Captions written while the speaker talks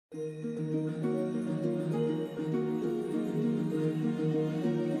In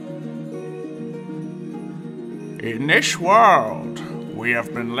this world, we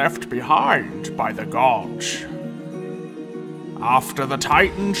have been left behind by the gods. After the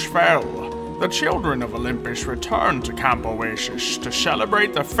Titans fell, the children of Olympus returned to Camp Oasis to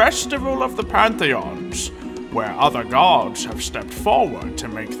celebrate the Festival of the Pantheons, where other gods have stepped forward to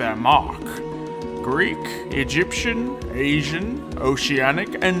make their mark. Greek, Egyptian, Asian,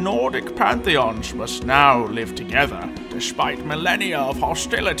 Oceanic, and Nordic pantheons must now live together despite millennia of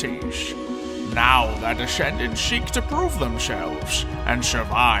hostilities. Now their descendants seek to prove themselves and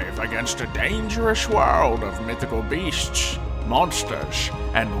survive against a dangerous world of mythical beasts, monsters,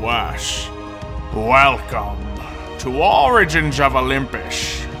 and worse. Welcome to Origins of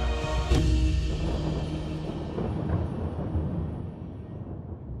Olympus.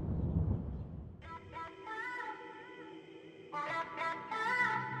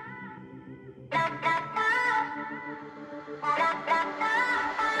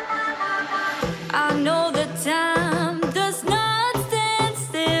 I know that time does not stand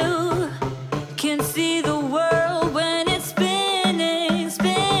still. Can see the world when it's spinning,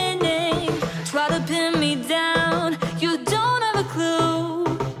 spinning. Try to pin me down, you don't have a clue.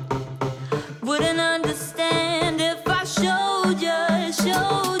 Wouldn't understand if I showed you,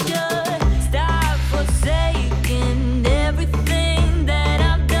 showed you. Stop forsaking everything that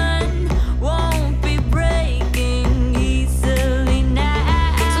I've done. Won't be breaking easily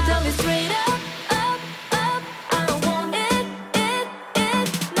now. So tell me straight up. I don't want it,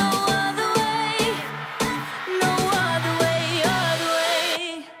 no other way, no other way, other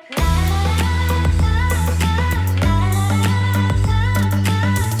way.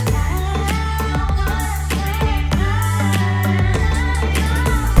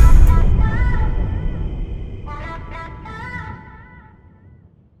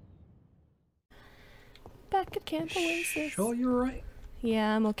 Back at Camp Oasis. Sure you're right?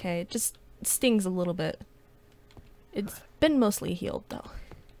 Yeah, I'm okay. It just stings a little bit. It's been mostly healed, though.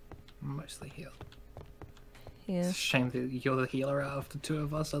 Mostly healed. Yeah. It's a shame that you're the healer out of the two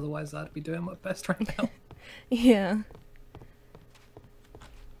of us, otherwise I'd be doing my best right now. Yeah.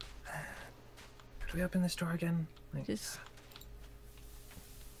 Could we open this door again? Like, Just...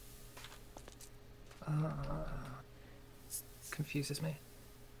 confuses me.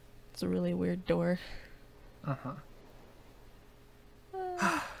 It's a really weird door. Uh-huh.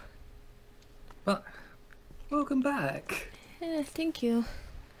 But, welcome back. Thank you.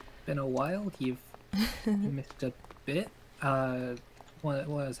 Been a while, you've missed a bit.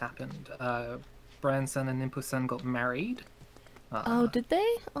 What has happened? Branson and Impusan got married. Oh, did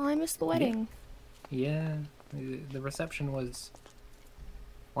they? Oh, I missed the wedding. Yeah, the reception was...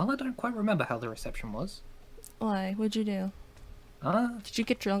 Well, I don't quite remember how the reception was. Why? What'd you do? Did you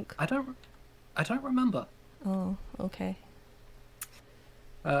get drunk? I don't remember. Oh, okay.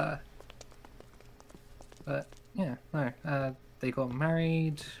 But yeah, no. They got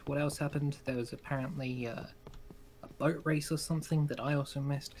married. What else happened? There was apparently a boat race or something that I also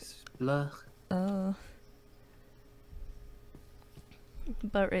missed. 'Cause blur. Oh.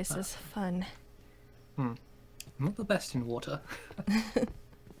 Boat race is fun. I'm not the best in water.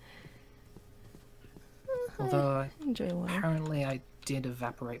 Although I enjoy water. apparently I did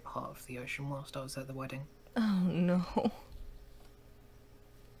evaporate part of the ocean whilst I was at the wedding. Oh no.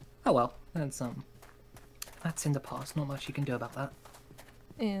 Oh well, that's in the past. Not much you can do about that.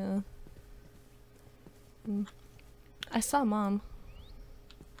 Yeah. I saw Mom.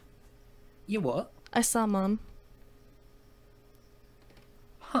 You what? I saw Mom.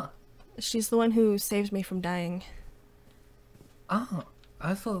 Huh. She's the one who saved me from dying. Oh,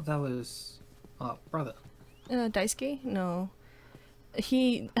 I thought that was our brother. Daisuke? No.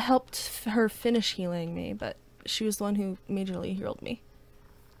 He helped her finish healing me, but she was the one who majorly healed me.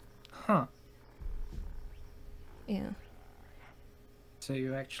 Huh. Yeah. So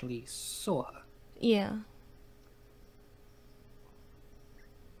you actually saw her? Yeah.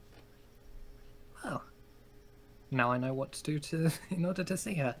 Well, now I know what to do in order to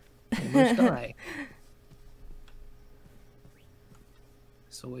see her. Almost die.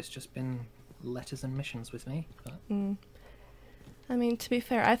 It's always just been letters and missions with me. But... I mean, to be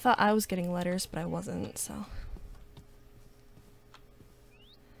fair, I thought I was getting letters, but I wasn't, so...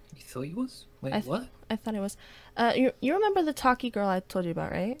 You thought you was? Wait, what? I thought I was. You remember the Taki girl I told you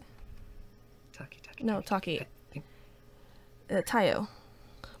about, right? Taki. No, Taki. I think... Tayo.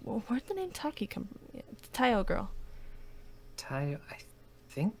 Well, where'd the name Taki come from? Tayo girl. Tayo, I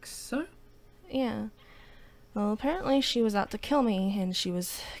think so? Yeah. Well, apparently she was out to kill me, and she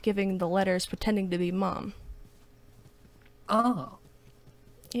was giving the letters pretending to be Mom. Oh.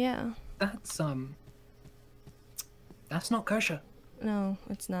 Yeah. That's not kosher. No,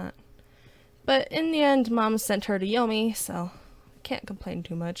 it's not. But in the end, Mom sent her to Yomi, so can't complain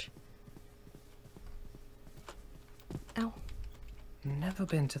too much. Ow. Never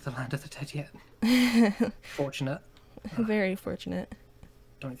been to the land of the dead yet. Fortunate. Very fortunate.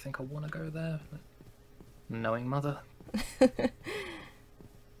 Don't think I want to go there. Knowing mother.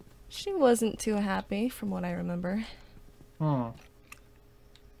 She wasn't too happy, from what I remember. Bet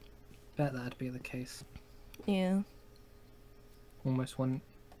that'd be the case. Yeah. Almost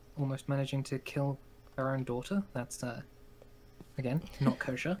managing to kill her own daughter. That's again not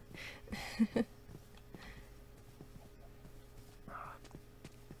kosher.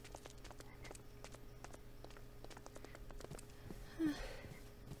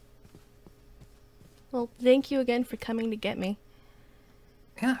 Well, thank you again for coming to get me.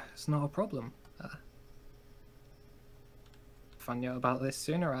 Yeah, it's not a problem. If I knew about this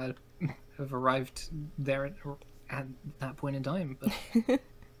sooner, I'd have arrived there at that point in time. But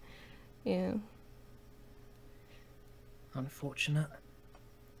Yeah. unfortunate.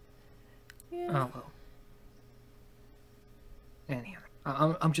 Yeah. Oh well. Anyhow,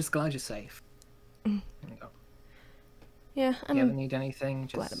 I'm just glad you're safe. There you go. Yeah, If you ever need anything,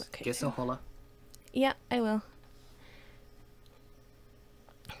 glad just I'm okay give us too. a holler. Yeah, I will.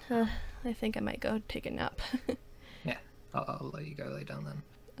 I think I might go take a nap. Yeah, I'll let you go lay down then.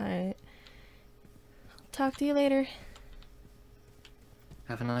 Alright. Talk to you later.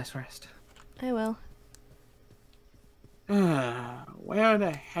 Have a nice rest. I will. Where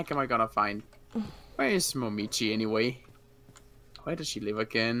the heck am I gonna find? Where is Momichi anyway? Where does she live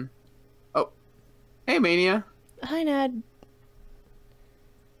again? Oh, hey Mania, Hi, Ned.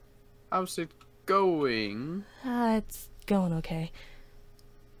 how's it going? It's going okay.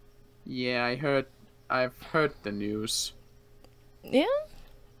 Yeah, I've heard the news. Yeah?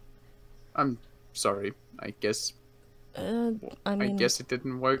 I'm sorry. I guess I mean... it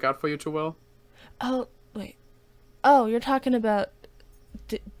didn't work out for you too well. Oh, wait. Oh, you're talking about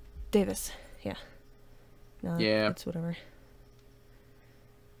Davis. Yeah. No, Yeah. it's whatever.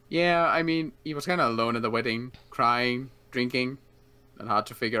 Yeah, I mean, he was kind of alone at the wedding, crying, drinking, and hard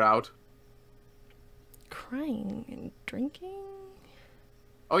to figure out. Crying and drinking?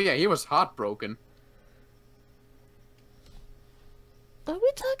 Oh yeah, he was heartbroken. Are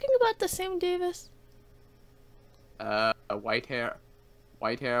we talking about the same Davis? White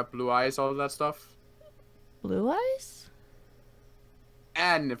hair, blue eyes, all that stuff. Blue eyes?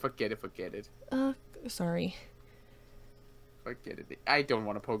 And forget it. Sorry. Forget it. I don't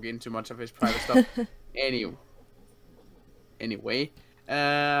want to poke in too much of his private stuff. Anyway,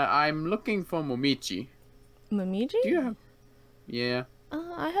 I'm looking for Momichi. Momiji? Do you have... Yeah.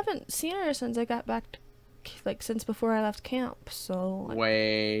 I haven't seen her since I got back, since before I left camp, so...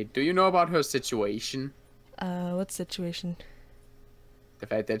 Wait, do you know about her situation? What situation? The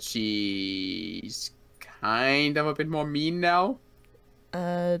fact that she's kind of a bit more mean now?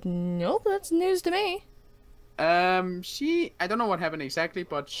 Nope, that's news to me. I don't know what happened exactly,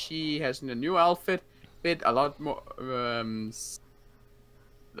 but she has a new outfit, a lot more,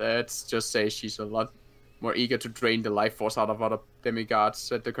 let's just say she's a lot more eager to drain the life force out of other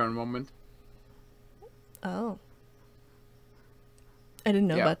demigods at the current moment. Oh. I didn't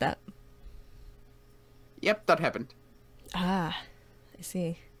know Yeah. about that. Yep, that happened. Ah, I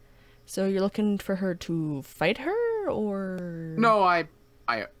see. So you're looking for her to fight her, or... No, I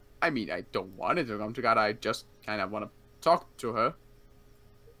mean, I don't want it to come to God. I just kind of want to talk to her.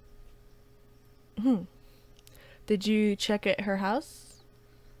 Did you check at her house?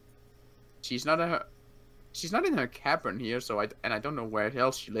 She's not in her cabin here, so I don't know where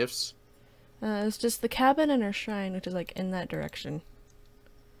else she lives. It's just the cabin and her shrine, which is, in that direction.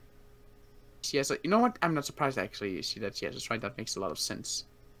 She has a... You know what? I'm not surprised, actually, that she has a shrine. That makes a lot of sense.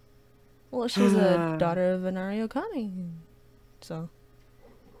 Well, she's a daughter of an Kami, so...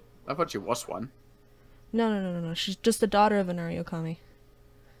 I thought she was one. No. She's just a daughter of an Kami.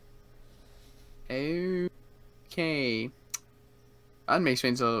 Okay. That makes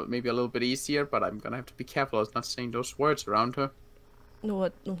things maybe a little bit easier, but I'm gonna have to be careful of not saying those words around her.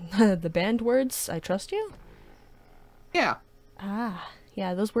 What? The banned words? I trust you? Yeah. Ah,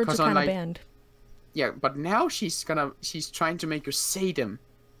 yeah, those words 'Cause are kind of unlike- banned. Yeah, but now she's trying to make you say them.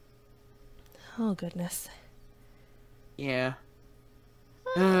 Oh, goodness. Yeah.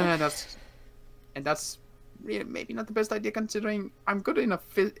 That's really maybe not the best idea, considering I'm good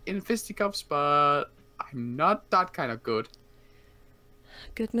in fisticuffs, but I'm not that kind of good.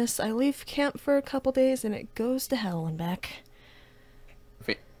 Goodness, I leave camp for a couple days and it goes to hell and back.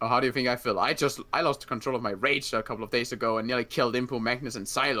 Oh, how do you think I feel? I lost control of my rage a couple of days ago and nearly killed Impu, Magnus, and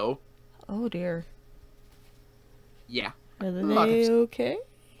Silo. Oh dear. Yeah. Are lot they of- okay?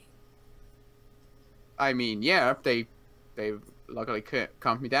 I mean, yeah, they luckily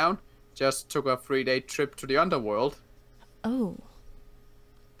calmed me down. Just took a 3-day trip to the underworld. Oh.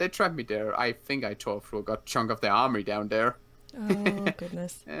 They trapped me there. I think I tore through a good chunk of their armory down there. Oh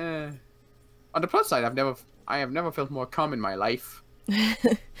goodness. On the plus side, I have never felt more calm in my life.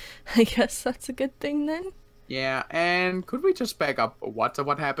 I guess that's a good thing then. Yeah, and could we just back up what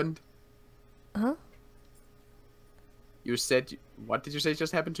happened? Huh? You said, what did you say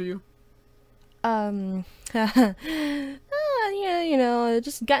just happened to you? Yeah, you know, I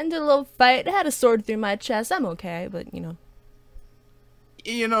just got into a little fight, had a sword through my chest. I'm okay, but you know.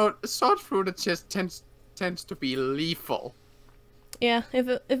 You know, sword through the chest tends to be lethal. Yeah, if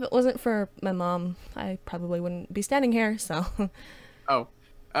it wasn't for my mom, I probably wouldn't be standing here, so. Oh.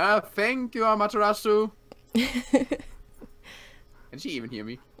 Thank you, Amaterasu. Can she even hear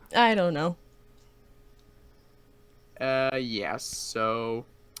me? I don't know. Yeah, so...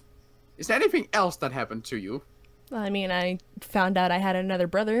 Is there anything else that happened to you? I mean, I found out I had another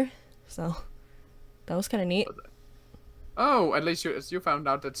brother, so that was kind of neat. Oh, at least you found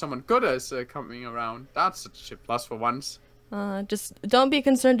out that someone good is coming around. That's a plus for once. Just don't be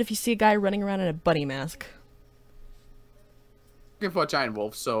concerned if you see a guy running around in a bunny mask. Looking for a giant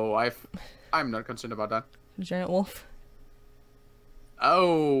wolf, so I'm not concerned about that. Giant wolf.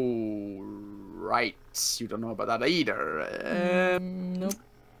 Oh, right. You don't know about that either. Nope.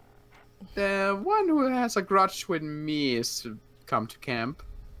 The one who has a grudge with me is come to camp.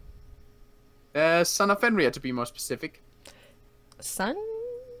 Son of Fenrir, to be more specific. Son?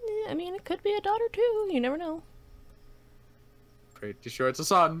 I mean, it could be a daughter too. You never know. Pretty sure it's a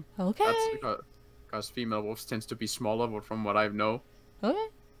son. Okay. That's because female wolves tends to be smaller, from what I know. Okay.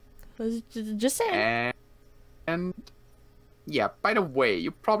 Just saying. And yeah, by the way,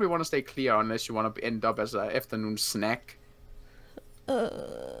 you probably want to stay clear unless you want to end up as an afternoon snack.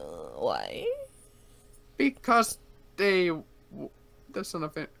 Why? Because the Son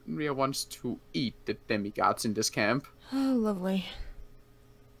of Fenrir wants to eat the demigods in this camp. Oh, lovely.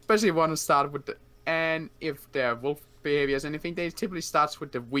 Especially want to start with and if their wolf behavior is anything, they typically starts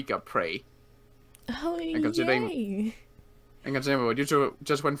with the weaker prey. Oh, And considering- yay. And considering what you two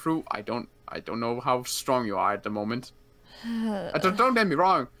just went through, I don't know how strong you are at the moment. Don't get me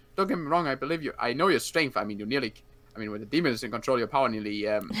wrong. Don't get me wrong. I believe you. I know your strength. I mean, with the demons in control, your power nearly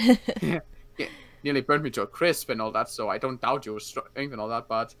nearly burned me to a crisp and all that. So I don't doubt your strength and all that.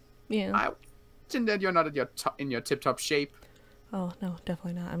 But Yeah. I think that you're not at in your tip-top shape. Oh no,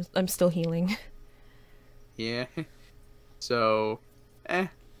 definitely not. I'm still healing. Yeah. So,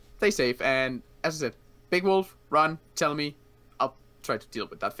 stay safe. And as I said, big wolf, run. Tell me. I'll try to deal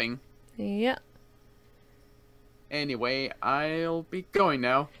with that thing. Yeah. Anyway, I'll be going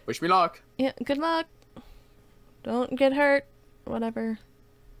now. Wish me luck. Yeah. Good luck. Don't get hurt. Whatever.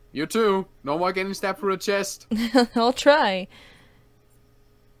 You too. No more getting stabbed through the chest. I'll try.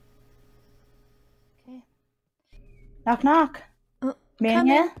 Okay. Knock knock. Man come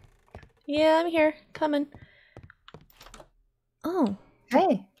in. here? Yeah, I'm here. Coming. Oh.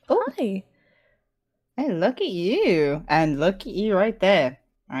 Hey. Oh, Hi. hey, look at you. And look at you right there.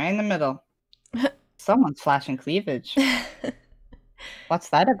 Right in the middle. Someone's flashing cleavage. What's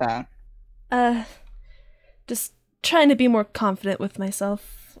that about? Just trying to be more confident with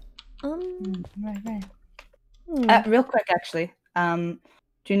myself. Right. Hmm. Real quick, actually.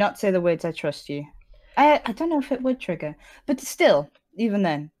 Do not say the words "I trust you." I don't know if it would trigger, but still, even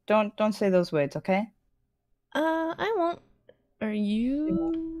then, don't say those words, okay? I won't. Are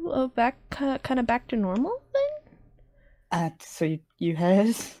you kind of back to normal then? So you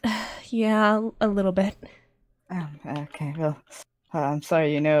heard? Yeah, a little bit. Okay, well, I'm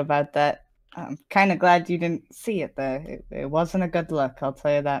sorry you know about that. I'm kind of glad you didn't see it, though. It wasn't a good look, I'll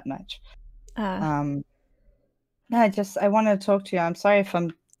tell you that much. No, I wanted to talk to you. I'm sorry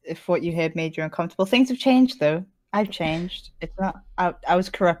if what you heard made you uncomfortable. Things have changed, though. I've changed. It's not. I was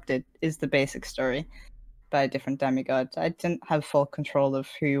corrupted, is the basic story, by a different demigod. I didn't have full control of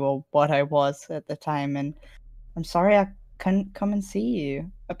who or what I was at the time, and I'm sorry I couldn't come and see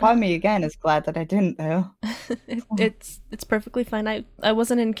you. A part of me again is glad that I didn't, though. It's perfectly fine. I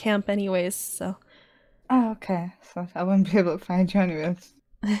wasn't in camp anyways, so. Oh, okay. So I wouldn't be able to find you anyways.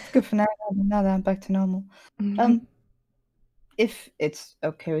 It's good for now. Now that I'm back to normal. If it's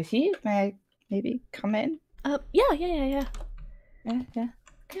okay with you, may I maybe come in? Yeah. Yeah. Yeah.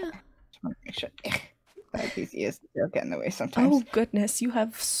 Just want to make sure. These ears still get in the way sometimes. Oh goodness, you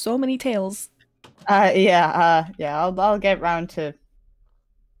have so many tails. Yeah. I'll get round to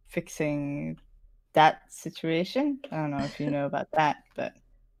fixing that situation. I don't know if you know about that, but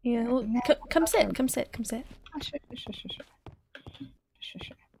Yeah, well, come sit. Oh, sure. Sure.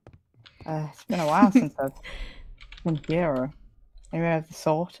 It's been a while since I've been here, or maybe I have the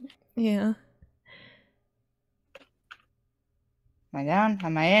sort. Yeah. Am I down?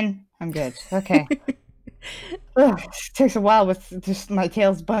 Am I in? I'm good. Okay. Ugh, it takes a while with just my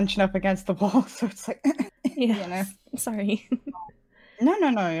tail's bunching up against the wall, so it's like, Yeah. you know. Sorry. No,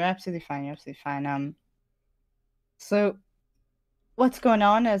 you're absolutely fine. You're absolutely fine. So what's going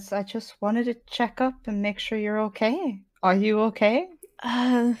on is I just wanted to check up and make sure you're okay. Are you okay?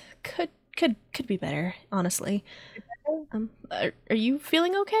 Could be better, honestly. Are you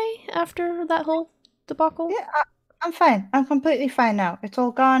feeling okay after that whole debacle? Yeah, I'm fine. I'm completely fine now. It's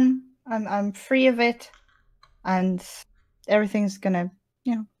all gone. I'm free of it, and everything's gonna,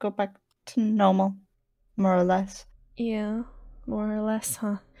 go back to normal, more or less. Yeah, more or less,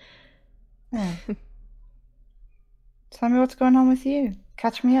 huh? Yeah. Tell me what's going on with you.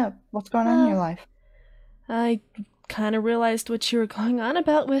 Catch me up. What's going on in your life? I kind of realized what you were going on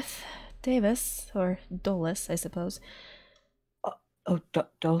about with Davis, or Dolus, I suppose.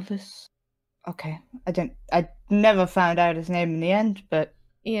 Dolus? Okay. I never found out his name in the end, but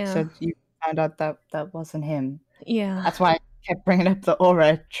Yeah. so you found out that wasn't him. Yeah. That's why I kept bringing up the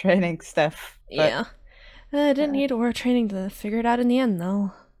aura training stuff. But, yeah. I didn't need aura training to figure it out in the end,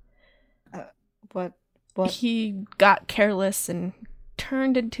 though. What? He got careless and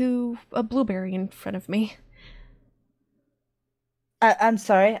turned into a blueberry in front of me. I'm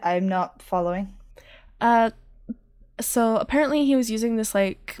sorry, I'm not following. So apparently he was using this,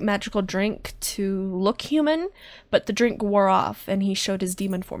 like, magical drink to look human, but the drink wore off and he showed his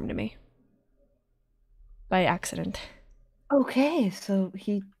demon form to me. By accident. Okay, so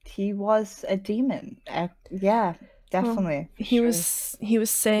he was a demon. Yeah, definitely. Well, he was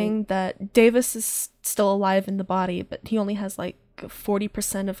saying that Davis is still alive in the body, but he only has like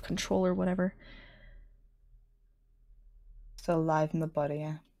 40% of control or whatever. Still alive in the body,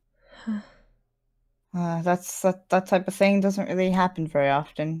 yeah. That type of thing doesn't really happen very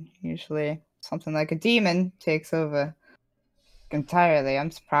often. Usually something like a demon takes over entirely.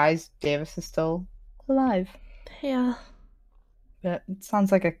 I'm surprised Davis is still alive. Yeah. But it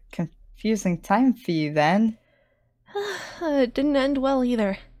sounds like a confusing time for you then. It didn't end well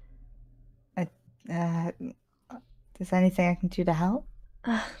either. Is anything I can do to help?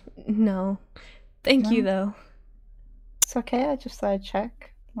 No. Thank you, though. It's okay. I just thought I'd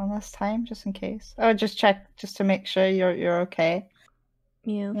check one last time, just in case. Oh, just check, just to make sure you're okay.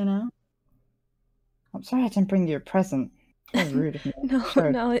 Yeah. You know? I'm sorry I didn't bring you a present. Very rude of me.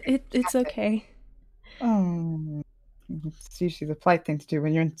 No, it's okay. It's usually the polite thing to do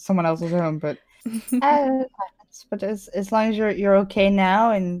when you're in someone else's home, but but as long as you're okay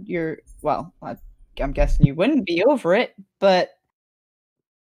now and you're, well, I'm guessing you wouldn't be over it, but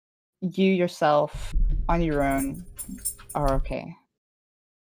you yourself on your own are okay.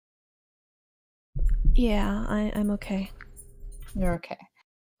 Yeah, I'm okay. You're okay.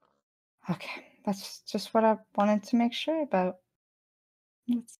 Okay, that's just what I wanted to make sure about.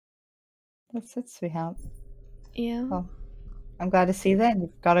 That's it, sweetheart. Yeah. Well, I'm glad to see that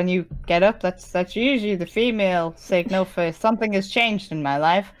you've got a new get-up. That's usually the female signal for something has changed in my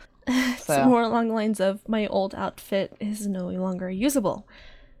life. It's more along the lines of my old outfit is no longer usable.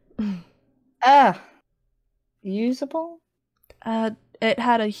 Usable? It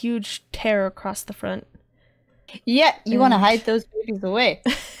had a huge tear across the front. Yeah, you want to hide those babies away.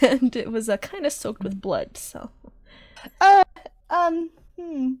 And it was kind of soaked with blood, so.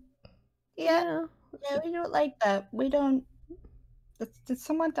 Yeah, we don't like that. We don't. Did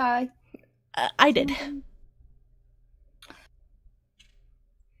someone die? I did.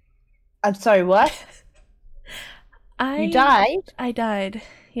 I'm sorry, what? You died? I died,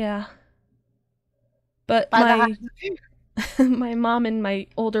 yeah. But By my mom and my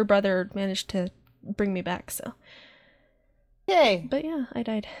older brother managed to bring me back, so. Yay. But yeah, I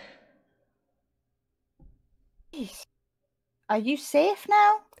died. Jeez. Are you safe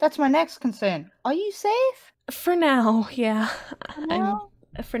now? That's my next concern. Are you safe? For now, yeah.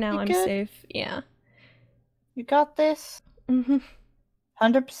 For now? I'm safe, yeah. You got this? Mm-hmm.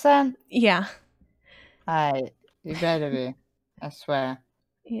 100%? Yeah. Alright, you better be. I swear.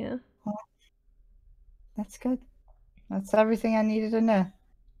 Yeah. Well, that's good. That's everything I needed to know.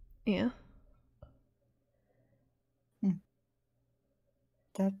 Yeah.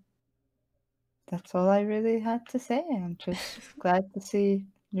 That's all I really had to say. I'm just glad to see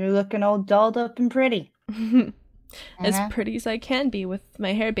you're looking all dolled up and pretty. As pretty as I can be with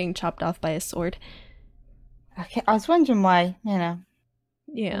my hair being chopped off by a sword. Okay, I was wondering why,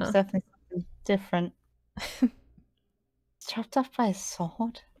 It was Yeah. definitely something different. Chopped off by a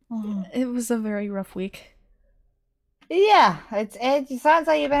sword? Oh. It was a very rough week. Yeah, it sounds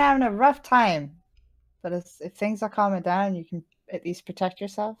like you've been having a rough time. But if things are calming down, you can at least protect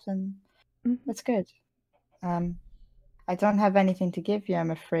yourself, and that's good. I don't have anything to give you,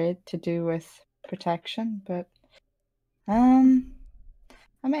 I'm afraid, to do with protection, but I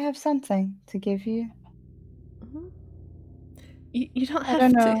might have something to give you. You don't I have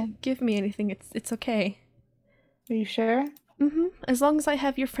don't to know. give me anything. It's okay. Are you sure? As long as I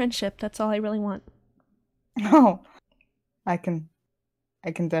have your friendship, that's all I really want. Oh, I can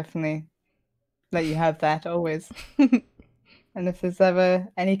definitely let you have that always. And if there's ever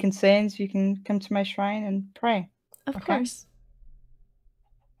any concerns, you can come to my shrine and pray. Of Okay? course.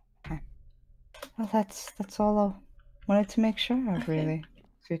 Okay. Well, that's all I wanted to make sure of, Okay. really,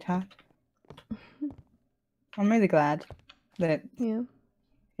 sweetheart. I'm really glad that Yeah.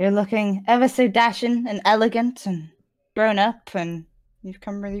 you're looking ever so dashing and elegant and grown up, and you've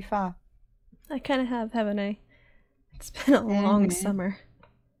come really far. I kind of have, haven't I? It's been a long summer.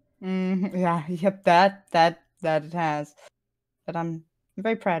 Yeah, yep, that it has. But I'm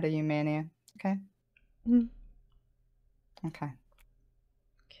very proud of you, Mania. Okay? Mhm. Okay.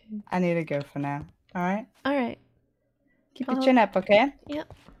 Okay. I need to go for now. Alright? All right. Keep your chin up, okay?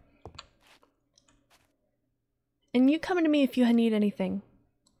 Yep. And you come to me if you need anything.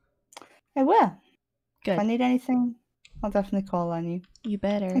 I will. Good. If I need anything, I'll definitely call on you. You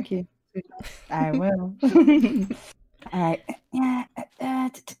better. Thank you. I will. Alright.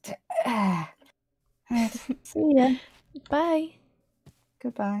 Alright. See ya. Bye.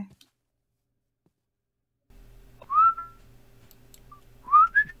 Goodbye.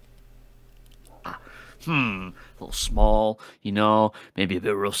 A little small, you know, maybe a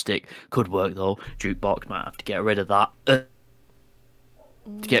bit rustic. Could work though. Jukebox, might have to get rid of that. To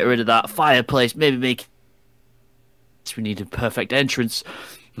get rid of that fireplace, maybe make. We need a perfect entrance.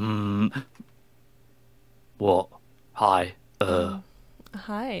 What? Hi.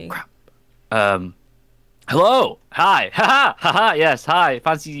 Hi. Crap. Hello. Hi. Haha. Haha. Yes. Hi.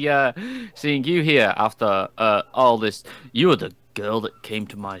 Fancy seeing you here after all this. You were the girl that came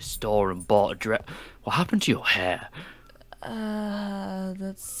to my store and bought a dress. What happened to your hair?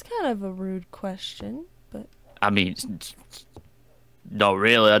 That's kind of a rude question, but I mean, not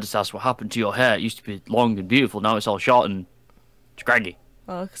really. I just asked what happened to your hair. It used to be long and beautiful. Now it's all short and scraggy.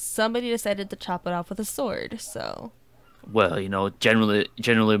 well, somebody decided to chop it off with a sword, so. Well, you know,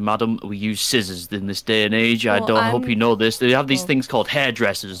 generally, madam, we use scissors in this day and age. I Well, don't hope you know this. They have these well, things called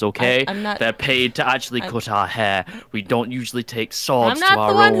hairdressers, okay? I'm not- They're paid to actually cut our hair. We don't usually take swords I'm not to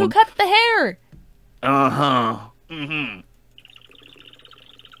our the one own. who cut the hair.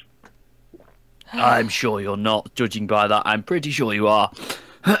 I'm sure you're not. Judging by that, I'm pretty sure you are.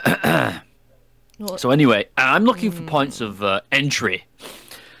 Well, So anyway, I'm looking for points of entry.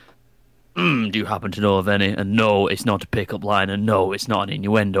 Do you happen to know of any? And no, it's not a pickup line, and no, it's not an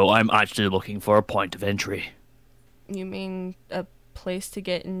innuendo. I'm actually looking for a point of entry. you mean a place to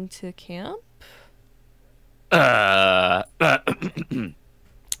get into camp? There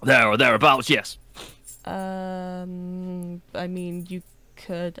or thereabouts, yes. I mean, you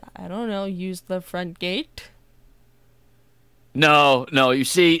could, I don't know, use the front gate. No, you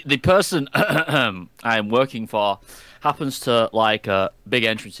see, the person I'm working for happens to like big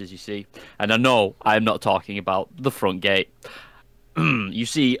entrances, you see. And I know I'm not talking about the front gate. You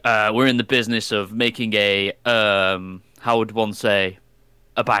see, we're in the business of making a, how would one say,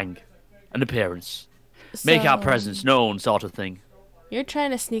 a bang, an appearance. Make our So, presence known, sort of thing. You're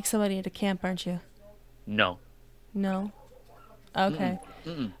trying to sneak somebody into camp, aren't you? No. No. Okay.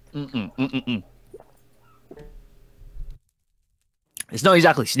 It's not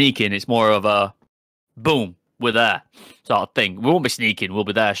exactly sneaking, it's more of a boom, we're there sort of thing. We won't be sneaking, we'll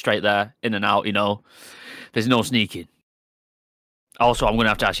be there, straight there, in and out, you know. There's no sneaking. Also, I'm going to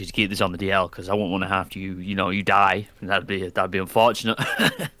have to ask you to keep this on the DL, because I won't want to have to, you die. That'd be unfortunate.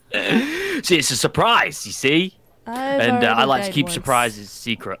 See, it's a surprise, you see? And I like to keep surprises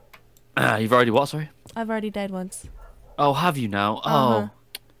secret. You've already what, sorry? I've already died once. Oh, have you now? Uh-huh. Oh.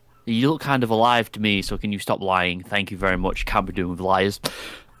 You look kind of alive to me, so can you stop lying? Thank you very much. Can't be doing with liars.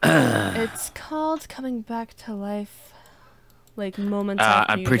 It's called coming back to life. Like moments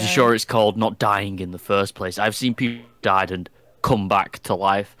after I'm you pretty die. sure it's called not dying in the first place. I've seen people died and come back to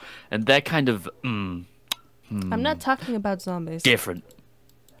life, and they're kind of I'm not talking about zombies. different.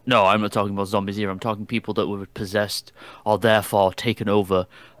 No, I'm not talking about zombies here. I'm talking people that were possessed or therefore taken over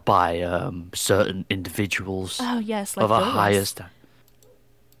by certain individuals Oh yes, like of a those. higher standard.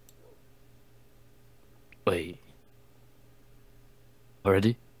 Wait.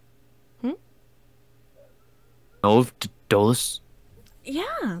 already? Hmm? Know of Dolus?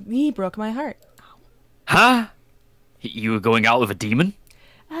 Yeah, he broke my heart. Huh? You were going out with a demon?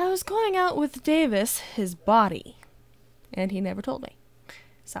 I was going out with Davis, his body, and he never told me.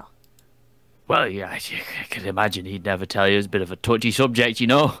 So. Well, yeah, I can imagine he'd never tell you. It's a bit of a touchy subject, you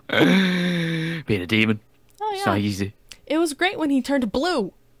know. Being a demon. Oh, yeah. It's not easy. It was great when he turned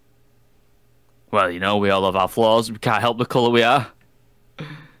blue. Well, you know, we all have our flaws. We can't help the colour we are.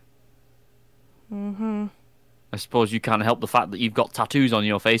 Mm-hmm. I suppose you can't help the fact that you've got tattoos on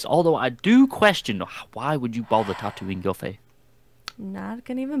your face, although I do question why would you bother tattooing your face? Not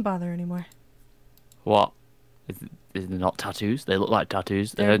gonna even bother anymore. What? Is they not tattoos? They look like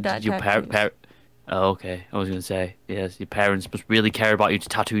tattoos. They're Did not your tattoos. Oh, okay. I was going to say, yes, your parents must really care about you to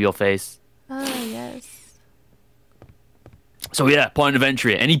tattoo your face. Ah, yes. So yeah, point of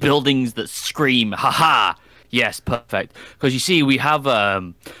entry. Any buildings that scream, haha, yes, perfect. Because you see, we have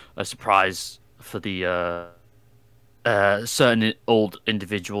a surprise for the certain old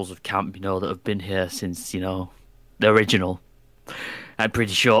individuals of camp, you know, that have been here since, you know, the original. I'm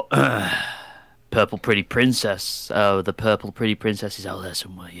pretty sure Purple Pretty Princess, the Purple Pretty Princess is out there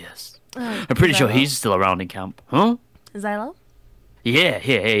somewhere, yes. I'm pretty sure he's still around in camp. Huh? Xylo?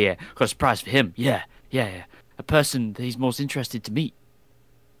 Yeah. Got a surprise for him. Yeah. A person that he's most interested to meet.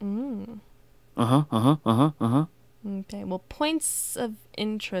 Mm. Okay, well, points of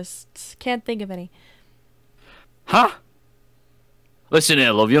interest. Can't think of any. Huh? Listen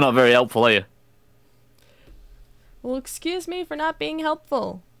here, love, you're not very helpful, are you? Well, excuse me for not being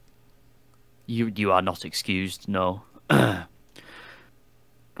helpful. You are not excused, no.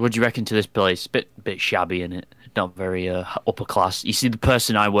 What do you reckon to this place? Bit shabby, in it. Not very upper class. You see, the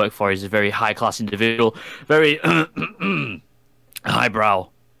person I work for is a very high class individual, very highbrow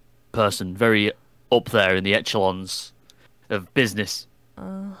person, very up there in the echelons of business.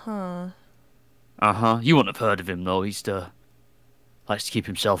 You wouldn't have heard of him though. He's likes to keep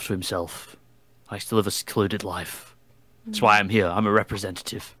himself to himself. Likes to live a secluded life. That's why I'm here. I'm a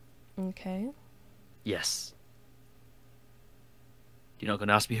representative. Okay. Yes. You're not going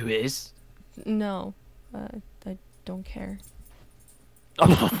to ask me who it is? No. I don't care.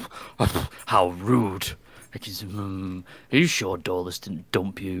 How rude. Are you sure Dolus didn't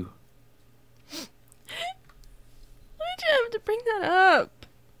dump you? Why'd you have to bring that up?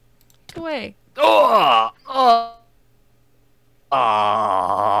 Get away.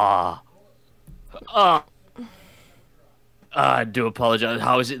 I do apologize.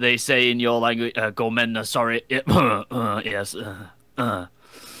 How is it they say in your language? Gomena, sorry. Yes.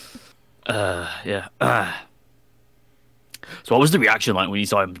 Yeah. So what was the reaction like when you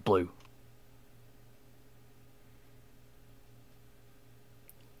saw him blue?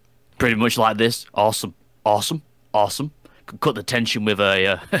 Pretty much like this. Awesome. Could cut the tension with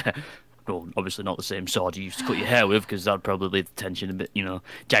a... well, obviously not the same sword you used to cut your hair with, because that'd probably leave the tension a bit, you know,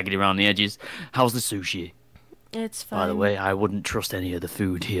 jagged around the edges. How's the sushi? It's fine. By the way, I wouldn't trust any of the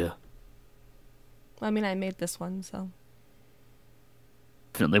food here. I mean, I made this one, so...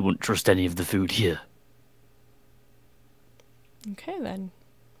 Definitely wouldn't trust any of the food here. Okay, then.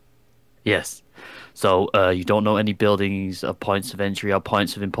 Yes. So, you don't know any buildings or points of entry or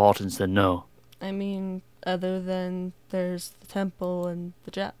points of importance, then no. I mean, other than there's the temple and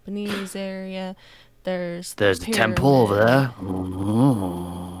the Japanese area, there's the temple over there.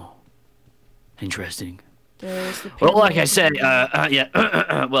 Oh. Interesting. There's the well, like I said,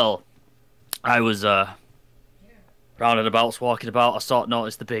 yeah, well, I was, round and abouts, walking about. I sort of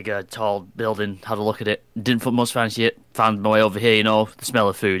noticed the big, tall building, had a look at it. Didn't much fancy it. Found my way over here, you know, the smell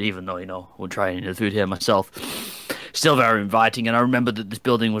of food, even though, you know, I wouldn't try any of the food here myself. Still very inviting, and I remember that this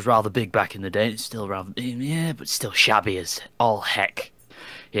building was rather big back in the day. It's still rather, yeah, but still shabby as all heck.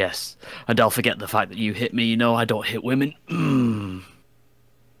 Yes, and I'll forget the fact that you hit me, you know, I don't hit women.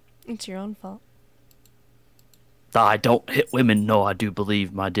 It's your own fault. That I don't hit women, no, I do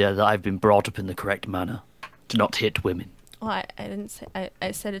believe, my dear, that I've been brought up in the correct manner. To not hit women. Well, I didn't say...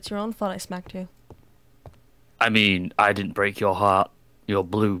 I said it's your own fault I smacked you. I mean, I didn't break your heart. Your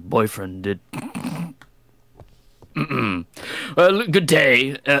blue boyfriend did. Well, good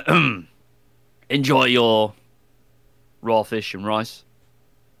day. Enjoy your raw fish and rice.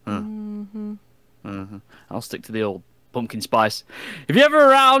 I'll stick to the old pumpkin spice. If you're ever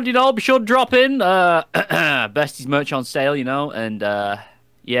around, you know, be sure to drop in. Bestie's merch on sale, you know, and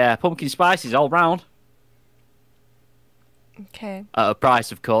yeah, pumpkin spice is all round. Okay. At a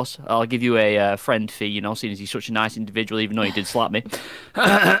price, of course. I'll give you a friend fee, you know, seeing as he's such a nice individual, even though he did slap me.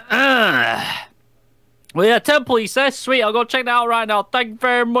 Well, yeah, temple, he says. Sweet, I'll go check that out right now. Thank you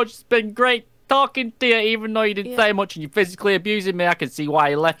very much. It's been great. talking to you, even though you didn't say much and you're physically abusing me. I can see why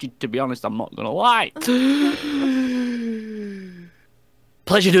he left you, to be honest. I'm not going to lie.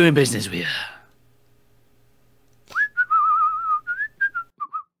 Pleasure doing business with you.